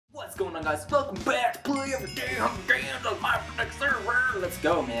going on, guys? Welcome back to Play Every Day on games on mineplex server. Let's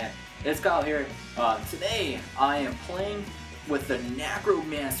go, man. It's Kyle here. Today I am playing with the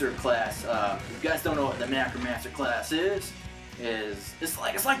necromancer class. If you guys don't know what the necromancer class is it's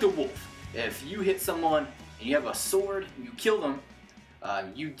like the wolf. If you hit someone and you have a sword, you kill them,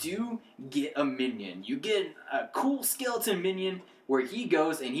 you do get a minion. You get a cool skeleton minion where he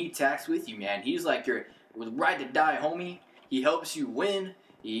goes and he attacks with you, man. He's like your ride to die homie. He helps you win.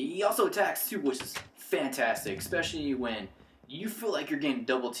 He also attacks too, which is fantastic, especially when you feel like you're getting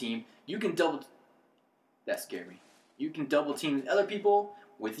double teamed. You can double... That scared me. You can double team other people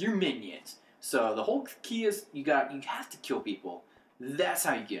with your minions. So the whole key is you have to kill people. That's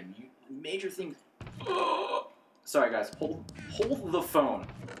how you get them. Major things... Sorry guys, hold the phone.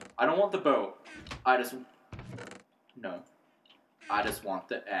 I don't want the boat. I just want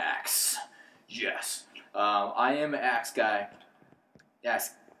the axe. Yes. I am an axe guy.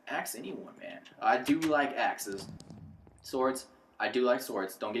 Axe anyone, man. I do like axes. Swords, I do like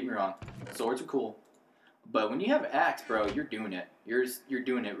swords. Don't get me wrong. Swords are cool. But when you have an axe, bro, you're doing it. You're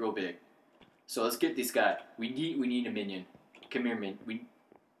doing it real big. So let's get this guy. We need a minion. Come here, minion.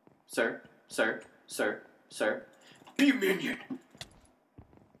 Sir. Be a minion.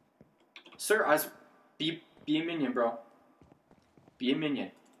 Sir, be a minion, bro. Be a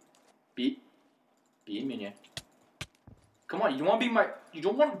minion. Be a minion. Come on, you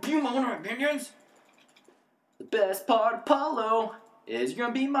don't want to be one of my minions? The best part of Apollo is you're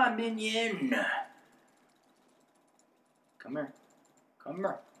gonna be my minion. Come here. Come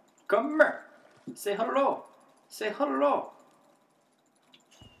here. Come here. Say hello. Say hello.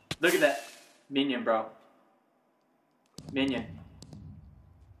 Look at that. Minion, bro. Minion.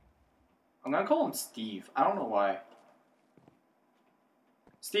 I'm gonna call him Steve. I don't know why.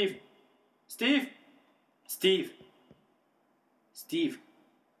 Steve. Steve. Steve. Steve.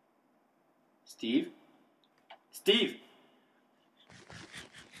 Steve. Steve.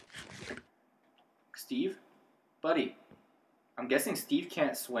 Steve? Buddy. I'm guessing Steve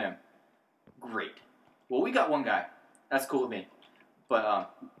can't swim. Great. Well, we got one guy. That's cool with me.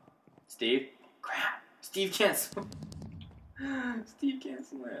 But, Steve? Crap. Steve can't swim. Steve can't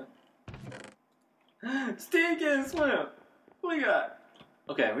swim. Steve can't swim. What we got?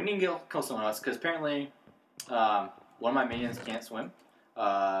 Okay, we need to kill someone else, because apparently, one of my minions can't swim.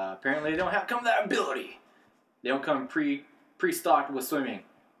 Apparently they don't come that ability. They don't come pre-stocked with swimming,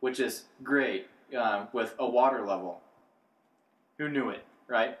 which is great, with a water level. Who knew it,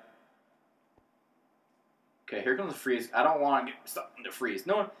 right? Okay, here comes the freeze. I don't want to get stuck in the freeze.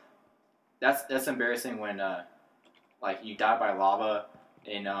 No one. That's embarrassing when like you die by lava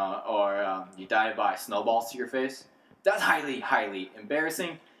and or you die by snowballs to your face. That's highly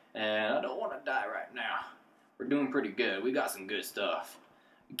embarrassing, and I don't want to die right now. We're doing pretty good. We got some good stuff.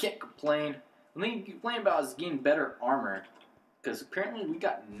 You can't complain. The thing you can complain about is getting better armor, because apparently we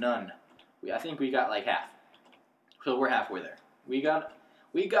got none. I think we got like half. So we're halfway there. We got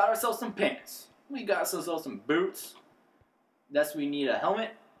ourselves some pants. We got ourselves some boots. We need a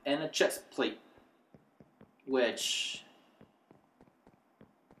helmet and a chest plate. Which...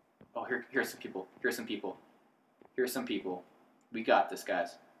 Oh, here's some people. Here's some people. Here's some people. We got this,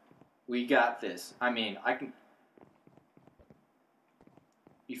 guys. We got this. I mean, I can...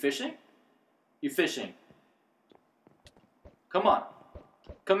 You fishing? You fishing? Come on.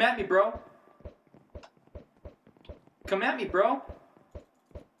 Come at me, bro. Come at me, bro.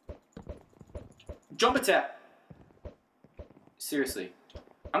 Jump attack. Seriously.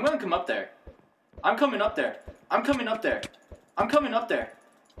 I'm gonna come up there. I'm coming up there. I'm coming up there. I'm coming up there.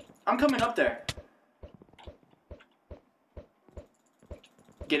 I'm coming up there.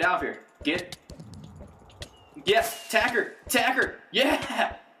 Get out of here. Get. Yes. Tacker. Tacker.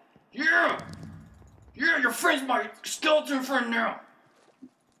 Yeah. Yeah. Yeah. Your friend's my skeleton friend now.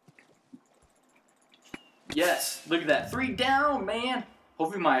 Yes. Look at that. 3 down, man.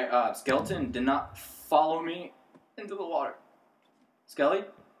 Hopefully my skeleton did not follow me into the water. Skelly?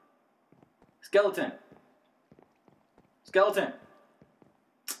 Skeleton. Skeleton.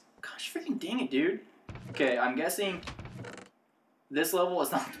 Gosh, freaking dang it, dude. Okay, I'm guessing this level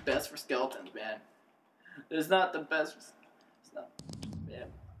is not the best for skeletons, man. It's not the best. It's not. Man.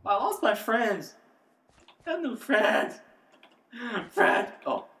 I lost my friends. I have no friends. Friend.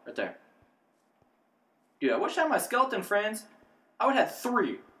 Oh, right there. Dude, I wish I had my skeleton friends. I would have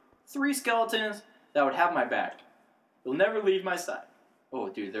 3 skeletons that would have my back. They'll never leave my side. Oh,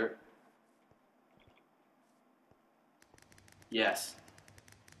 dude, they're... Yes.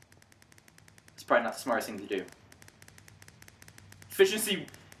 It's probably not the smartest thing to do. Efficiency...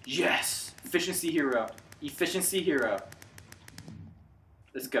 Yes! Efficiency hero. Efficiency hero.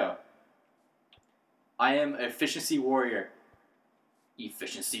 Let's go. I am efficiency warrior.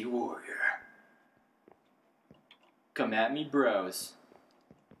 Efficiency warrior. Come at me, bros.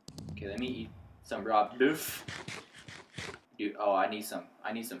 Okay, let me eat some raw beef. Dude, oh, I need some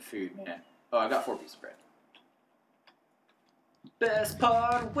food, man. Oh, I got 4 pieces of bread. Best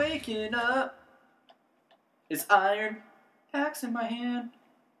part of waking up is iron axe in my hand.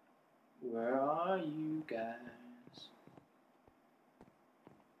 Where are you guys?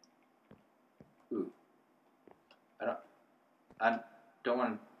 Ooh. I don't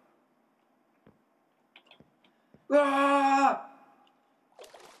want to. Ah!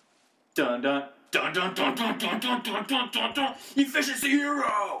 Dun dun dun dun dun dun dun dun dun dun dun dun. Efficiency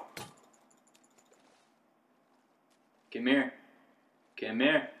hero. Come here. Come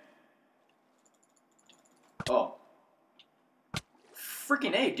here. Oh.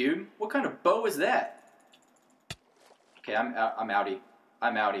 Freaking A, dude. What kind of bow is that? Okay, I'm outie.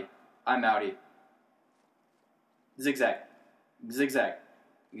 I'm outie. I'm outie. Zigzag. Zigzag.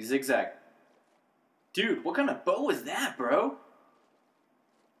 Zigzag. Dude, what kind of bow is that, bro?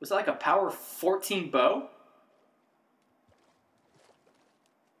 Was that like a power 14 bow?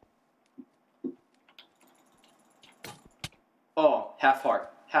 Oh, half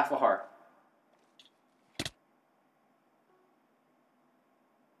heart. Half a heart.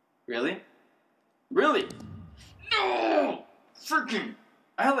 Really? Really? No! Freaking!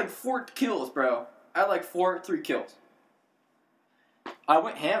 I had like 4 kills, bro. I had like 3 kills. I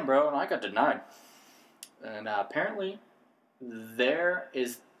went ham, bro, and I got denied. And apparently,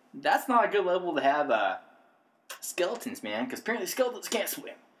 that's not a good level to have skeletons, man, because apparently skeletons can't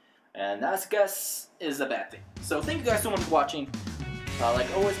swim. And that, I guess, is a bad thing. So thank you guys so much for watching.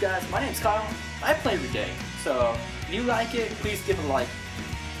 Like always, guys, my name's Kyle. I play every day. So if you like it, please give it a like.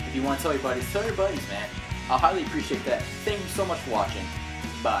 If you want to tell your buddies, man. I'll highly appreciate that. Thank you so much for watching.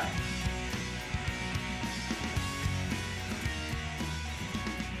 Bye.